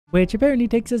which apparently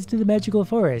takes us to the magical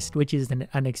forest, which is an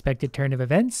unexpected turn of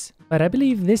events. But I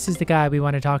believe this is the guy we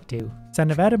want to talk to. Son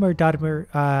of Adam or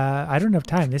Dodmer, I don't have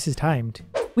time, this is timed.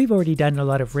 We've already done a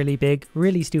lot of really big,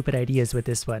 really stupid ideas with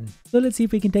this one. So let's see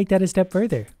if we can take that a step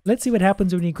further. Let's see what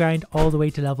happens when you grind all the way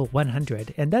to level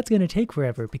 100. And that's going to take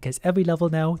forever because every level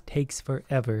now takes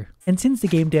forever. And since the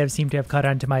game devs seem to have caught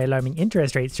on to my alarming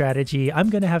interest rate strategy, I'm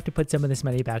going to have to put some of this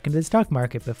money back into the stock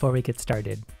market before we get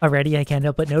started. Already I can't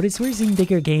help but notice we're seeing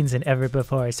bigger gains than ever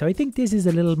before, so I think this is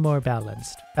a little more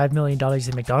balanced. $5 million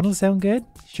in McDonald's sound good?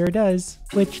 Sure does.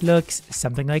 Which looks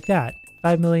something like that.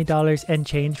 $5 million and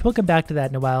change. We'll come back to that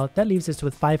in a while. That leaves us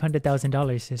with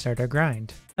 $500,000 to start our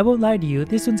grind. I won't lie to you,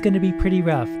 this one's going to be pretty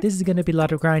rough. This is going to be a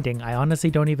lot of grinding. I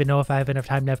honestly don't even know if I have enough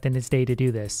time left in this day to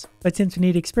do this. But since we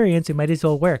need experience, we might as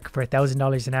well work. For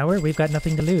 $1,000 an hour, we've got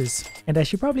nothing to lose. And I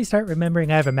should probably start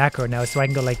remembering I have a macro now so I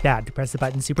can go like that to press the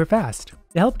button super fast.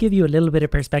 To help give you a little bit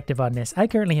of perspective on this, I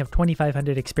currently have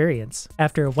 2,500 experience.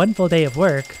 After one full day of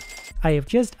work, I have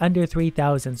just under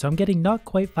 3,000, so I'm getting not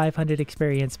quite 500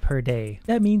 experience per day.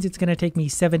 That means it's going to take me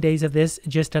 7 days of this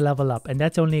just to level up, and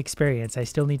that's only experience. I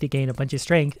still need to gain a bunch of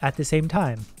strength at the same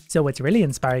time. So what's really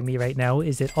inspiring me right now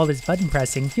is that all this button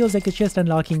pressing feels like it's just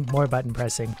unlocking more button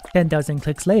pressing. 10,000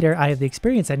 clicks later, I have the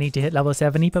experience I need to hit level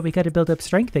 70, but we gotta build up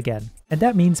strength again. And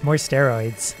that means more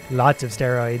steroids. Lots of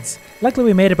steroids. Luckily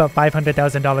we made about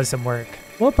 $500,000 some work.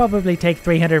 We'll probably take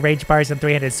 300 rage bars and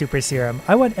 300 super serum.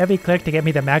 I want every click to get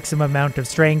me the maximum amount of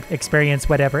strength, experience,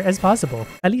 whatever as possible.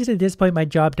 At least at this point my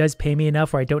job does pay me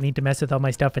enough where I don't need to mess with all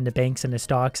my stuff in the banks and the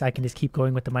stocks. I can just keep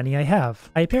going with the money I have.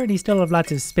 I apparently still have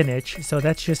lots of spinach, so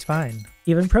that's just fine.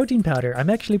 Even protein powder,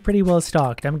 I'm actually pretty well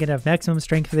stocked. I'm gonna have maximum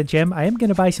strength for the gym. I am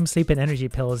gonna buy some sleep and energy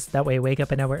pills. That way I wake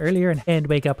up an hour earlier and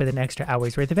wake up with an extra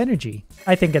hour's worth of energy.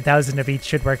 I think 1,000 of each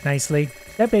should work nicely.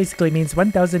 That basically means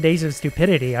 1,000 days of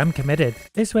stupidity. I'm committed.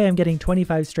 This way I'm getting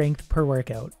 25 strength per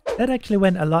workout. That actually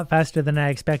went a lot faster than I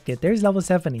expected. There's level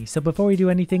 70, so before we do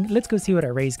anything, let's go see what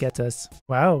our raise gets us.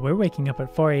 Wow, we're waking up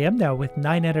at 4 AM now with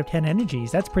 9 out of 10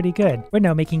 energies. That's pretty good. We're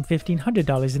now making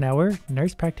 $1,500 an hour,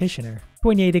 nurse practitioner.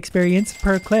 28 experience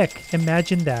per click.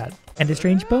 Imagine that. And a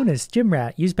strange bonus, gym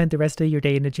rat. You spent the rest of your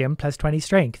day in the gym plus 20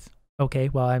 strength. Okay,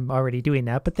 well I'm already doing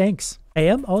that, but thanks. I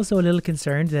am also a little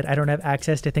concerned that I don't have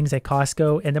access to things like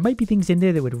Costco, and there might be things in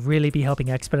there that would really be helping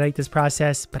expedite this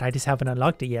process, but I just haven't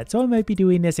unlocked it yet, so I might be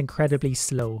doing this incredibly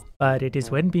slow. But it just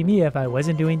wouldn't be me if I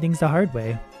wasn't doing things the hard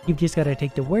way. You've just got to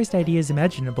take the worst ideas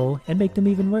imaginable and make them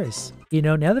even worse. You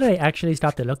know, now that I actually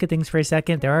stopped to look at things for a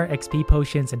second, there are XP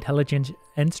potions, intelligence,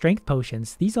 and strength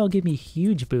potions. These all give me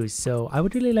huge boosts, so I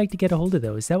would really like to get a hold of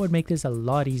those. That would make this a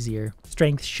lot easier.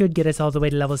 Strength should get us all the way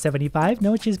to level 75.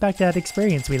 Now it's just back to that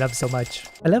experience we love so much.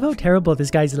 I love how terrible this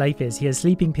guy's life is. He has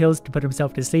sleeping pills to put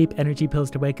himself to sleep, energy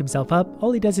pills to wake himself up.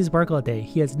 All he does is work all day.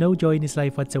 He has no joy in his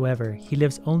life whatsoever. He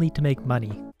lives only to make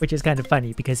money. Which is kind of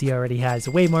funny because he already has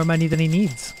way more money than he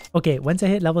needs. Okay, once I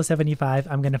hit level 75,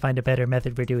 I'm gonna find a better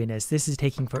method for doing this. This is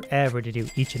taking forever to do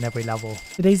each and every level.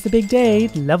 Today's the big day,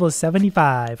 level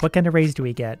 75. What kind of raise do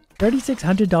we get?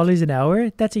 $3,600 an hour?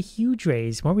 That's a huge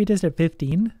raise. Weren't we just at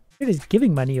 15? It is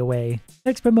giving money away.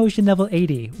 Next promotion, level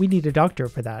 80. We need a doctor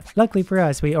for that. Luckily for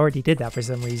us, we already did that for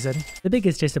some reason. The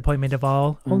biggest disappointment of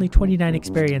all, only 29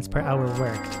 experience per hour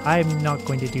worked. I'm not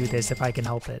going to do this if I can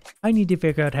help it. I need to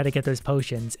figure out how to get those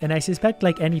potions, and I suspect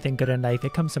like anything good in life,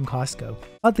 it comes from Costco.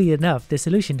 Oddly enough, the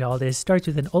solution to all this starts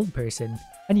with an old person.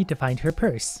 I need to find her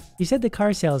purse. He said the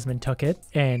car salesman took it,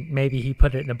 and maybe he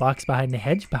put it in a box behind the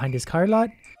hedge behind his car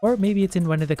lot, or maybe it's in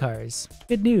one of the cars.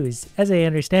 Good news, as I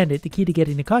understand it, the key to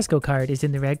getting the Costco card is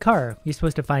in the red car. You're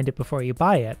supposed to find it before you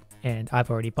buy it, and I've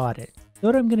already bought it. So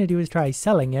what I'm going to do is try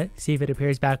selling it, see if it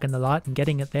appears back in the lot and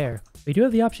getting it there. We do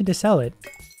have the option to sell it.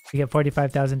 We get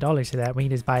 $45,000 for that. We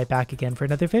can just buy it back again for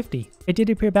another $50,000. It did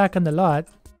appear back on the lot.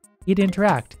 You'd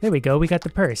interact. There we go, we got the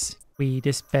purse. We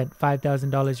just spent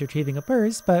 $5,000 retrieving a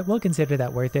purse, but we'll consider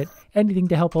that worth it. Anything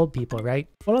to help old people, right?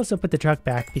 We'll also put the truck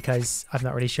back because I'm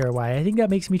not really sure why. I think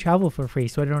that makes me travel for free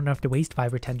so I don't have to waste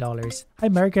 $5 or $10. Hi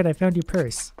Margaret, I found your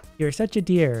purse. You're such a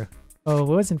dear. Oh, it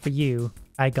wasn't for you.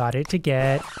 I got it to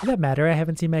get... For that matter, I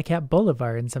haven't seen my cat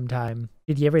Bolivar in some time.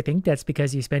 Did you ever think that's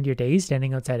because you spend your days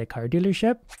standing outside a car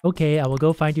dealership? Okay, I will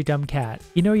go find your dumb cat.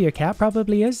 You know where your cat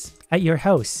probably is? At your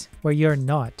house, where you're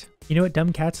not. You know what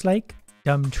dumb cats like?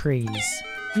 Dumb trees.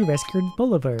 You rescued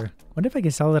Bolivar. Wonder if I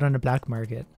can sell it on the black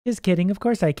market. Just kidding, of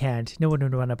course I can't. No one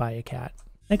would want to buy a cat.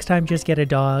 Next time, just get a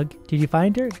dog. Did you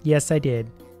find her? Yes, I did.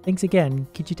 Thanks again.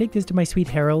 Could you take this to my sweet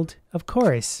Harold? Of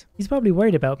course. He's probably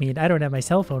worried about me and I don't have my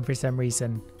cell phone for some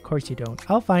reason. Of course you don't.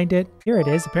 I'll find it. Here it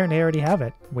is. Apparently I already have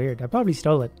it. Weird. I probably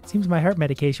stole it. Seems my heart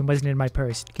medication wasn't in my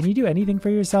purse. Can you do anything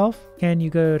for yourself? Can you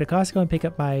go to Costco and pick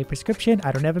up my prescription?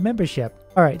 I don't have a membership.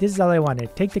 Alright, this is all I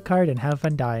wanted. Take the card and have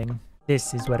fun dying.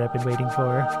 This is what I've been waiting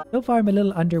for. So far, I'm a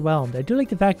little underwhelmed. I do like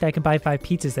the fact that I can buy 5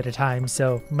 pizzas at a time,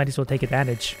 so might as well take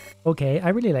advantage. Okay, I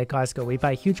really like Costco. We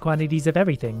buy huge quantities of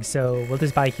everything, so we'll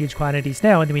just buy huge quantities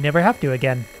now and then we never have to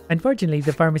again. Unfortunately,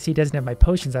 the pharmacy doesn't have my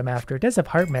potions I'm after. It does have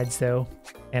heart meds though.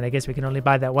 And I guess we can only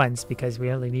buy that once because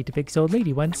we only need to fix old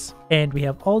lady once. And we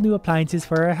have all new appliances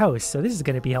for our house, so this is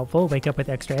going to be helpful. Wake up with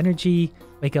extra energy,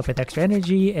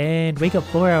 and wake up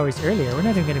 4 hours earlier. We're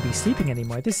not even going to be sleeping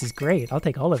anymore. This is great. I'll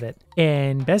take all of it.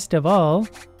 And best of all,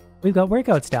 we've got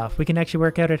workout stuff. We can actually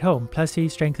work out at home. +3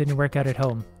 strength when you work out at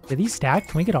home. Are these stacked?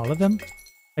 Can we get all of them?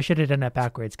 I should have done that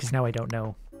backwards because now I don't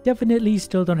know. Definitely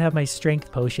still don't have my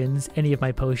strength potions, any of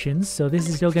my potions, so this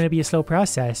is still going to be a slow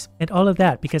process. And all of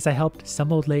that because I helped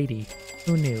some old lady.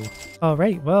 Who knew?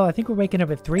 Alright, well I think we're waking up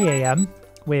at 3 a.m.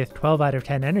 with 12 out of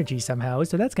 10 energy somehow,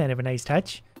 so that's kind of a nice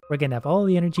touch. We're gonna have all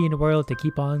the energy in the world to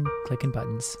keep on clicking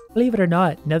buttons. Believe it or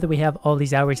not, now that we have all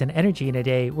these hours and energy in a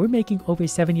day, we're making over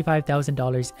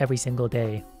 $75,000 every single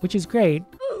day, which is great.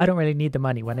 I don't really need the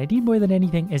money. What I need more than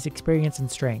anything is experience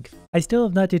and strength. I still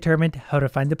have not determined how to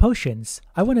find the potions.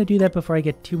 I want to do that before I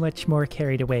get too much more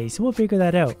carried away, so we'll figure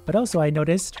that out. But also I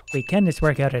noticed we can just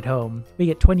work out at home. We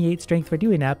get 28 strength for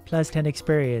doing that, plus 10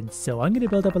 experience. So I'm going to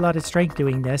build up a lot of strength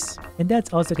doing this, and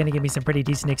that's also going to give me some pretty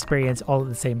decent experience all at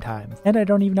the same time. And I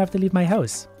don't even have to leave my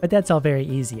house. But that's all very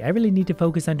easy. I really need to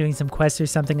focus on doing some quests or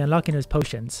something, unlocking those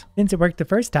potions. Since it worked the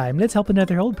first time, let's help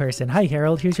another old person. Hi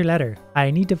Harold, here's your letter.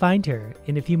 I need to find her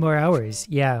in a few more hours.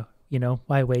 Yeah, you know,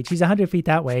 why wait? She's 100 feet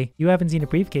that way. You haven't seen a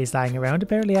briefcase lying around?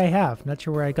 Apparently I have. Not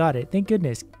sure where I got it. Thank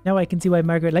goodness. Now I can see why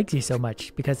Margaret likes you so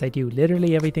much, because I do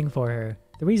literally everything for her.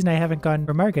 The reason I haven't gone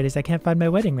for Margaret is I can't find my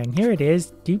wedding ring. Here it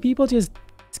is. Do people just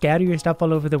scatter your stuff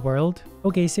all over the world?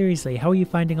 Okay, seriously, how are you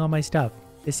finding all my stuff?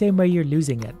 The same way you're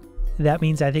losing it. That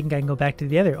means I think I can go back to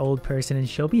the other old person and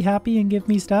she'll be happy and give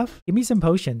me stuff. Give me some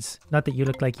potions. Not that you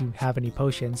look like you have any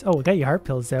potions. Oh, I got your heart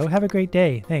pills though. Have a great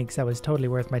day. Thanks, that was totally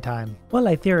worth my time. While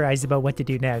I theorized about what to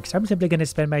do next, I'm simply going to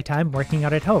spend my time working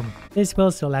out at home. This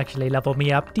will still actually level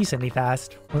me up decently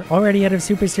fast. We're already out of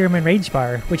Super Serum and Rage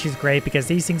Bar, which is great because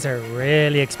these things are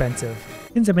really expensive.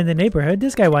 Since I'm in the neighborhood,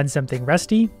 this guy wants something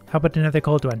rusty. How about another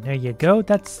cold one? There you go.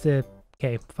 That's the...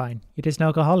 Okay, fine. You're just an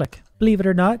alcoholic. Believe it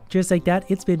or not, just like that,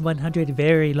 it's been 100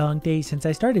 very long days since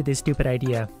I started this stupid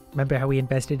idea. Remember how we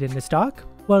invested in the stock?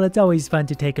 Well, it's always fun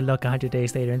to take a look 100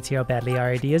 days later and see how badly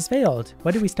our ideas failed.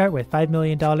 What did we start with? $5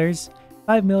 million?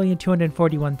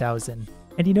 $5,241,000.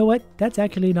 And you know what? That's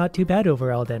actually not too bad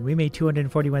overall then. We made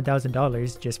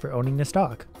 $241,000 just for owning the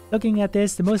stock. Looking at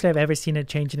this, the most I've ever seen it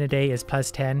change in a day is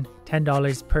plus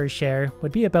 $10 per share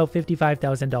would be about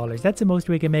 $55,000. That's the most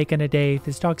we can make in a day.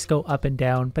 The stocks go up and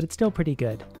down, but it's still pretty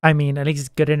good. I mean, at least it's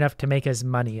good enough to make us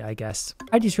money, I guess.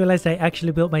 I just realized I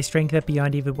actually built my strength up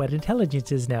beyond even what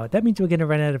intelligence is now. That means we're going to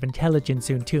run out of intelligence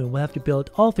soon too, and we'll have to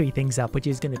build all 3 things up, which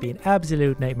is going to be an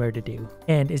absolute nightmare to do.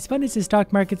 And as fun as the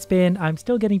stock market's been, I'm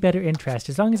still getting better interest.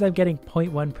 As long as I'm getting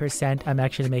 0.1%, I'm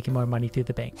actually making more money through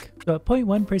the bank. So at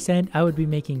 0.1%, I would be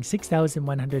making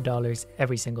 $6,100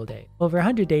 every single day. Over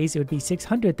 100 days, it would be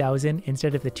 $600,000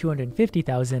 instead of the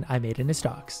 $250,000 I made in the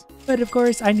stocks. But of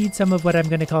course, I need some of what I'm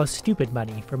going to call stupid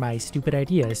money for my stupid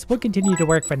ideas. We'll continue to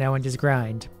work for now and just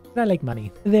grind. But I like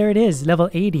money. There it is, level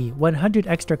 80, 100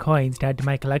 extra coins to add to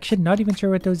my collection. Not even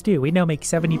sure what those do. We now make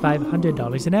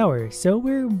 $7,500 an hour, so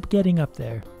we're getting up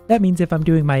there. That means if I'm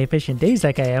doing my efficient days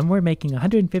like I am, we're making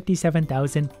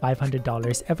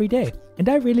 $157,500 every day. And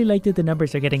I really like that the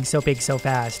numbers are getting so big so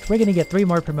fast. We're gonna get 3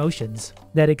 more promotions.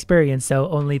 That experience though,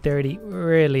 only 30,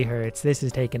 really hurts. This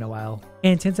is taking a while.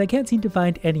 And since I can't seem to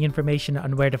find any information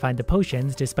on where to find the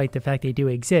potions, despite the fact they do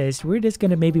exist, we're just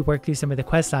gonna maybe work through some of the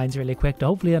quest lines really quick to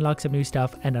hopefully unlock some new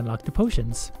stuff and unlock the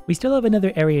potions. We still have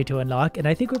another area to unlock, and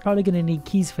I think we're probably gonna need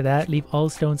keys for that. Leave all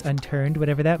stones unturned,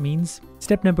 whatever that means.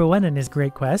 Step number 1 in this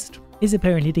great quest is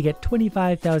apparently to get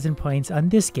 25,000 points on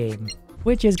this game,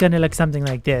 which is gonna look something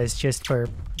like this just for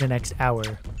the next hour.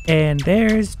 And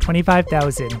there's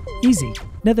 25,000. Easy.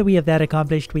 Now that we have that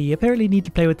accomplished, we apparently need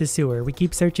to play with the sewer. We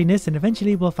keep searching this and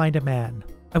eventually we'll find a man.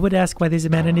 I would ask why there's a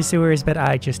man in the sewers, but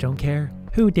I just don't care.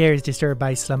 Who dares disturb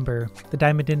my slumber? The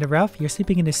diamond in the rough? You're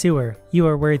sleeping in the sewer. You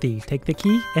are worthy. Take the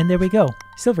key, and there we go.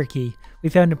 Silver key. We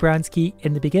found a bronze key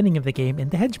in the beginning of the game in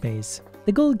the hedge maze.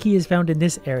 The gold key is found in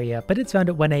this area, but it's found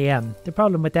at 1 AM. The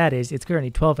problem with that is it's currently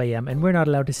 12 AM and we're not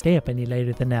allowed to stay up any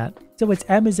later than that. So it's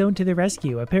Amazon to the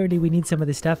rescue. Apparently we need some of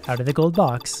the stuff out of the gold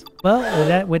box. Well,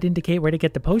 that would indicate where to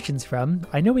get the potions from.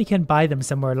 I know we can buy them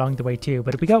somewhere along the way too,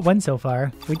 but we got one so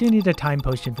far. We do need a time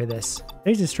potion for this.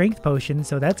 There's a strength potion,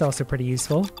 so that's also pretty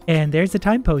useful. And there's the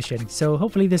time potion, so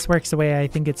hopefully this works the way I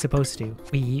think it's supposed to.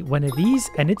 We eat one of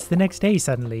these and it's the next day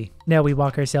suddenly. Now we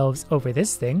walk ourselves over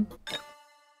this thing.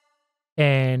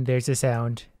 And there's a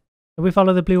sound. And we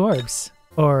follow the blue orbs.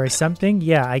 Or something.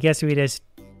 Yeah, I guess we just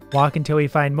walk until we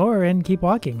find more and keep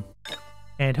walking.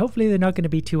 And hopefully they're not going to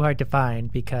be too hard to find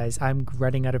because I'm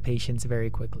running out of patience very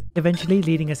quickly. Eventually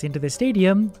leading us into the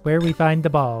stadium where we find the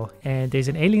ball. And there's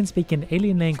an alien speaking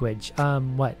alien language.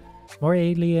 What? More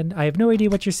alien? I have no idea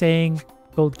what you're saying.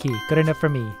 Gold key. Good enough for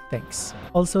me. Thanks.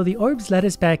 Also, the orbs led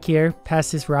us back here,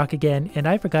 past this rock again, and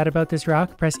I forgot about this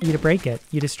rock. Press E to break it.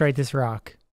 You destroyed this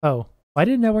rock. Oh. Why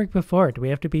didn't that work before? Do we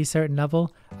have to be a certain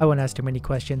level? I won't ask too many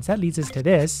questions. That leads us to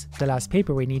this, the last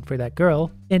paper we need for that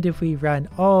girl. And if we run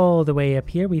all the way up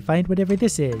here, we find whatever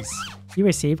this is. You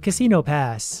received Casino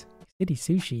Pass. City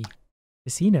Sushi.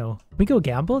 Casino. We go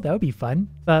gamble? That would be fun.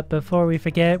 But before we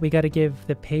forget, we gotta give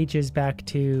the pages back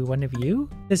to one of you.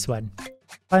 This one.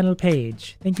 Final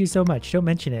page. Thank you so much. Don't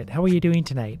mention it. How are you doing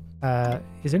tonight?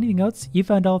 Is there anything else? You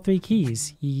found all 3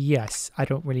 keys. Yes. I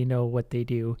don't really know what they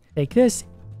do. Take this.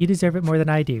 You deserve it more than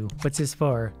I do. What's this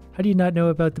for? How do you not know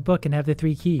about the book and have the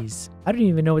 3 keys? I don't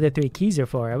even know what the 3 keys are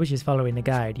for. I was just following the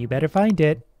guide. You better find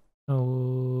it.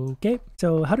 Okay.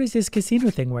 So how does this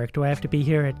casino thing work? Do I have to be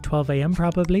here at 12 AM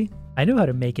probably? I know how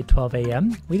to make it 12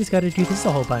 AM. We just gotta do this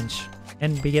a whole bunch.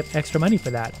 And we get extra money for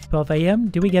that. 12 AM?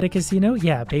 Do we get a casino?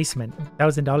 Yeah, basement.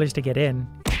 $1,000 to get in.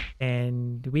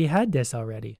 And we had this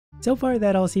already. So far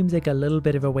that all seems like a little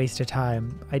bit of a waste of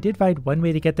time. I did find one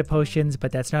way to get the potions,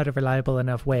 but that's not a reliable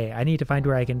enough way. I need to find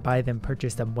where I can buy them,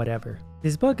 purchase them, whatever.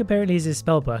 This book apparently is a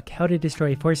spell book, How to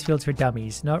Destroy Force Fields for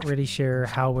Dummies. Not really sure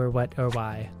how or what or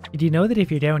why. Did you know that if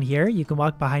you're down here, you can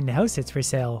walk behind the house that's for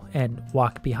sale, and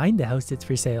walk behind the house that's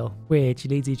for sale, which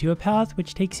leads you to a path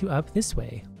which takes you up this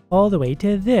way. All the way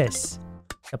to this.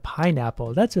 A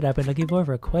pineapple. That's what I've been looking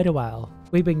for quite a while.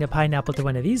 We bring the pineapple to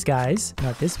one of these guys.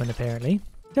 Not this one apparently.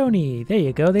 Tony, there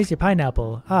you go. There's your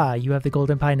pineapple. Ah, you have the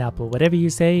golden pineapple. Whatever you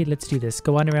say, let's do this.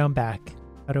 Go on around back.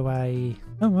 How do I...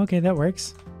 Oh, okay, that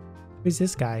works. Who's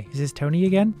this guy? Is this Tony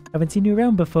again? Haven't seen you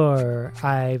around before.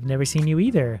 I've never seen you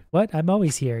either. What? I'm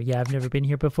always here. Yeah, I've never been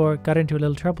here before. Got into a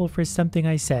little trouble for something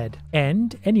I said.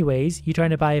 And, anyways, you trying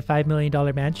to buy a $5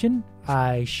 million mansion?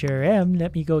 I sure am.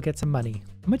 Let me go get some money.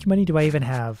 How much money do I even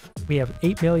have? We have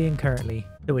 8 million currently.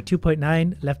 So with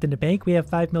 2.9 left in the bank, we have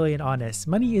 5 million on us.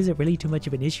 Money isn't really too much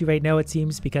of an issue right now, it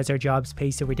seems, because our jobs pay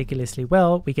so ridiculously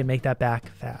well, we can make that back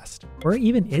fast. Where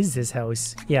even is this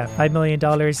house? Yeah, $5 million,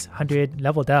 100,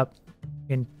 leveled up.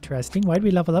 Interesting. Why'd we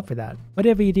level up for that?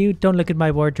 Whatever you do, don't look at my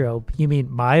wardrobe. You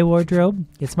mean my wardrobe?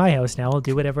 It's my house now. I'll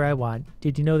do whatever I want.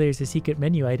 Did you know there's a secret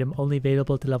menu item only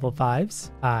available to level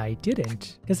 5s? I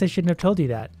didn't. Guess I shouldn't have told you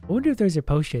that. I wonder if those are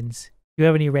potions. Do you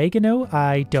have any oregano?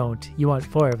 I don't. You want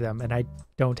 4 of them, and I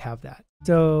don't have that.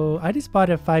 So I just bought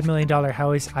a $5 million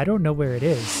house. I don't know where it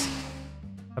is.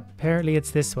 Apparently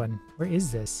it's this one. Where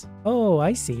is this? Oh,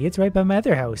 I see. It's right by my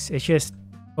other house. It's just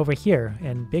over here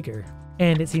and bigger.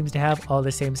 And it seems to have all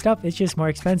the same stuff. It's just more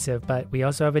expensive, but we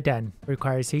also have a den.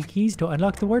 Requires 3 keys to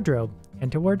unlock the wardrobe.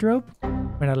 Enter wardrobe?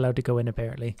 We're not allowed to go in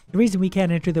apparently. The reason we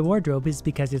can't enter the wardrobe is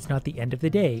because it's not the end of the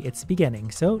day. It's the beginning.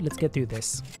 So let's get through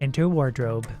this. Enter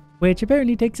wardrobe. Which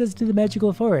apparently takes us to the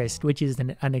magical forest, which is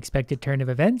an unexpected turn of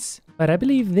events. But I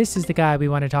believe this is the guy we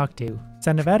want to talk to.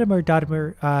 Son of Adam or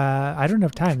daughter, I don't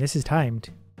have time. This is timed.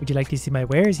 Would you like to see my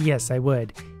wares? Yes, I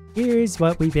would. Here's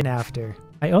what we've been after.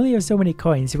 I only have so many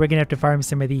coins, so we're gonna have to farm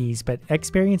some of these, but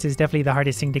experience is definitely the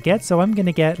hardest thing to get, so I'm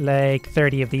gonna get like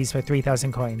 30 of these for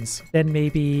 3,000 coins. Then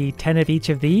maybe 10 of each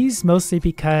of these, mostly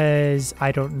because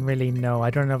I don't really know.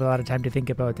 I don't have a lot of time to think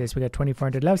about this. We got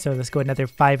 2,400 left, so let's go another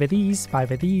 5 of these,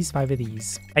 5 of these, 5 of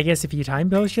these. I guess a few time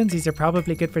potions. These are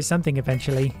probably good for something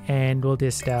eventually, and we'll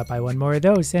just buy one more of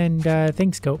those. And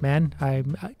thanks, Goat Man.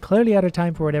 I'm clearly out of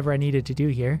time for whatever I needed to do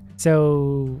here,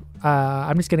 so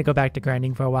I'm just gonna go back to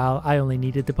grinding for a while. I only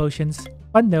needed the potions.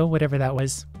 Fun though, whatever that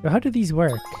was. So how do these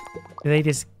work? Do they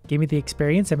just give me the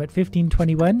experience? I'm at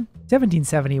 1521?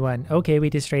 1771. Okay, we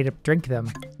just straight up drink them.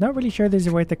 Not really sure these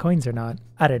are worth the coins or not.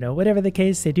 I don't know. Whatever the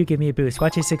case, they do give me a boost.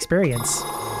 Watch this experience.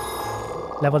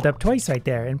 Leveled up twice right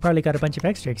there and probably got a bunch of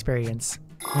extra experience.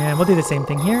 And we'll do the same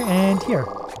thing here and here.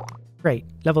 Great.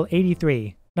 Level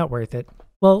 83. Not worth it.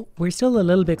 Well, we're still a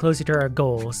little bit closer to our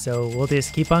goal, so we'll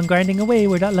just keep on grinding away.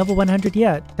 We're not level 100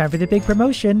 yet. Time for the big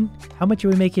promotion. How much are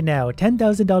we making now?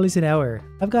 $10,000 an hour.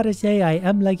 I've got to say, I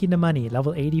am liking the money.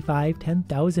 Level 85,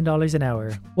 $10,000 an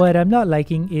hour. What I'm not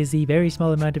liking is the very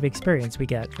small amount of experience we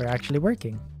get for actually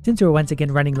working. Since we're once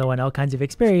again running low on all kinds of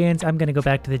experience, I'm gonna go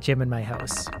back to the gym in my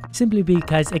house. Simply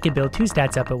because it can build 2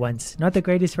 stats up at once. Not the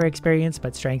greatest for experience,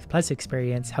 but strength plus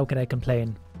experience. How could I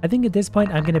complain? I think at this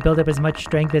point I'm going to build up as much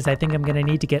strength as I think I'm going to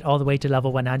need to get all the way to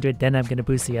level 100, then I'm going to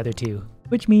boost the other 2.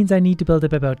 Which means I need to build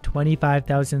up about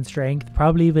 25,000 strength,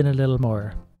 probably even a little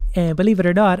more. And believe it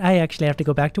or not, I actually have to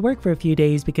go back to work for a few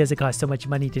days because it costs so much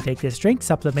money to take the strength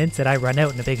supplements that I run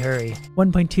out in a big hurry.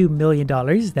 $1.2 million,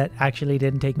 that actually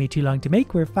didn't take me too long to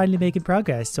make. We're finally making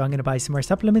progress, so I'm going to buy some more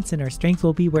supplements and our strength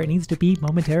will be where it needs to be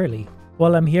momentarily.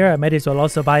 While I'm here, I might as well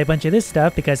also buy a bunch of this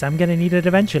stuff because I'm gonna need it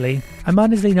eventually. I'm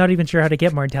honestly not even sure how to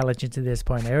get more intelligence at this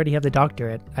point. I already have the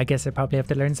doctorate. I guess I probably have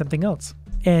to learn something else.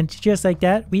 And just like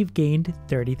that, we've gained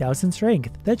 30,000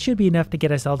 strength. That should be enough to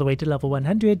get us all the way to level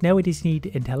 100. Now we just need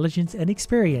intelligence and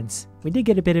experience. We did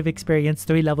get a bit of experience,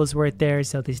 3 levels worth there,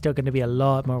 so there's still going to be a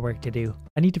lot more work to do.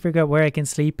 I need to figure out where I can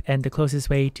sleep and the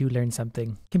closest way to learn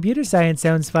something. Computer science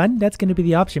sounds fun. That's going to be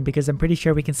the option because I'm pretty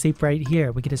sure we can sleep right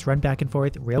here. We can just run back and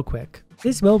forth real quick.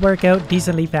 This will work out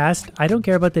decently fast. I don't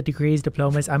care about the degrees,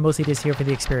 diplomas, I'm mostly just here for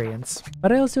the experience.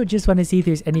 But I also just want to see if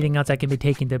there's anything else I can be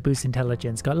taking to boost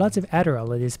intelligence. Got lots of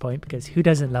Adderall at this point because who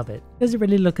doesn't love it? Doesn't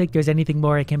really look like there's anything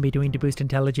more I can be doing to boost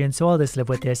intelligence, so I'll just live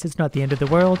with this. It's not the end of the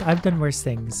world, I've done worse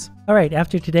things. Alright,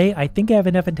 after today, I think I have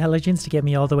enough intelligence to get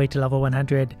me all the way to level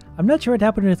 100. I'm not sure what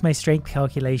happened with my strength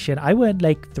calculation. I went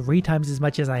like 3 times as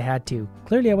much as I had to.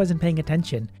 Clearly I wasn't paying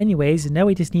attention. Anyways, now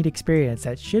we just need experience.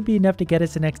 That should be enough to get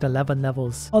us the next 11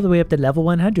 levels. All the way up to level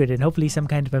 100 and hopefully some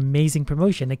kind of amazing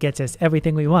promotion that gets us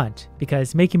everything we want.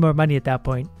 Because making more money at that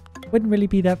point wouldn't really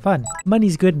be that fun.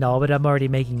 Money's good and all, but I'm already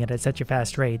making it at such a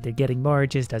fast rate that getting more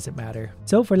just doesn't matter.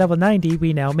 So for level 90,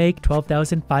 we now make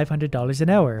 $12,500 an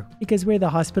hour because we're the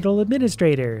hospital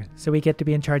administrator, so we get to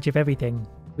be in charge of everything.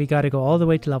 We gotta go all the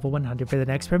way to level 100 for the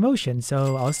next promotion,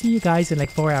 so I'll see you guys in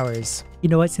like 4 hours. You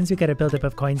know what, since we got a buildup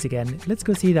of coins again, let's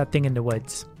go see that thing in the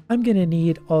woods. I'm gonna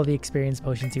need all the experience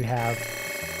potions you have.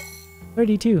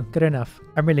 32, good enough.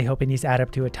 I'm really hoping these add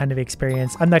up to a ton of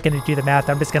experience. I'm not going to do the math,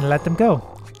 I'm just going to let them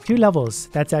go. 2 levels,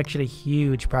 that's actually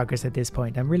huge progress at this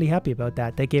point. I'm really happy about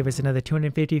that. That gave us another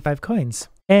 255 coins.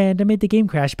 And I made the game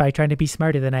crash by trying to be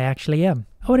smarter than I actually am.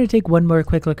 I want to take one more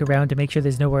quick look around to make sure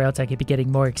there's nowhere else I could be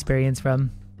getting more experience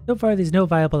from. So far there's no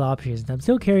viable options. I'm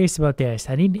still curious about this.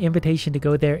 I need an invitation to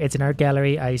go there. It's an art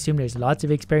gallery. I assume there's lots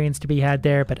of experience to be had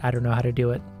there, but I don't know how to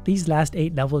do it. These last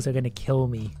 8 levels are going to kill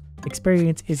me.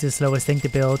 Experience is the slowest thing to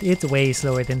build. It's way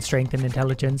slower than strength and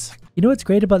intelligence. You know what's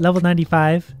great about level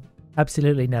 95?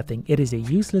 Absolutely nothing. It is a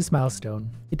useless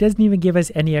milestone. It doesn't even give us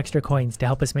any extra coins to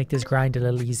help us make this grind a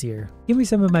little easier. Give me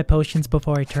some of my potions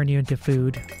before I turn you into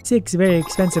food. 6 very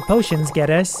expensive potions get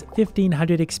us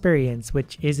 1500 experience,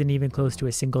 which isn't even close to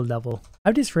a single level.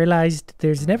 I've just realized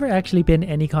there's never actually been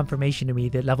any confirmation to me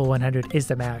that level 100 is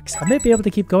the max. I might be able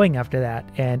to keep going after that,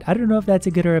 and I don't know if that's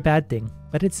a good or a bad thing,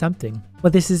 but it's something.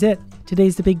 Well, this is it.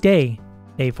 Today's the big day.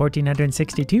 Day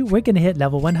 1462, we're gonna hit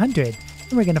level 100.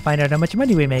 And we're gonna find out how much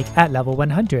money we make at level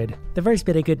 100. The first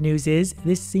bit of good news is,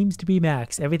 this seems to be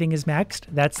max. Everything is maxed,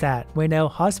 that's that. We're now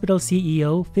hospital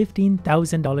CEO,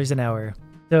 $15,000 an hour.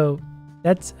 So,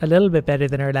 that's a little bit better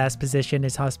than our last position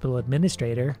as hospital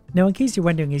administrator. Now, in case you're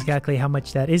wondering exactly how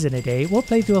much that is in a day, we'll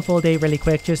play through a full day really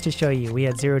quick just to show you. We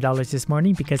had $0 this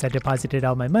morning because I deposited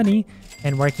all my money,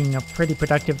 and working a pretty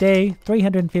productive day,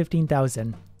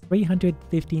 $315,000.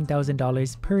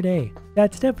 $315,000 per day.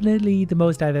 That's definitely the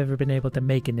most I've ever been able to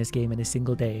make in this game in a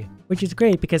single day, which is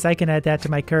great because I can add that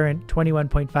to my current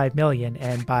 21.5 million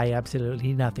and buy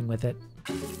absolutely nothing with it.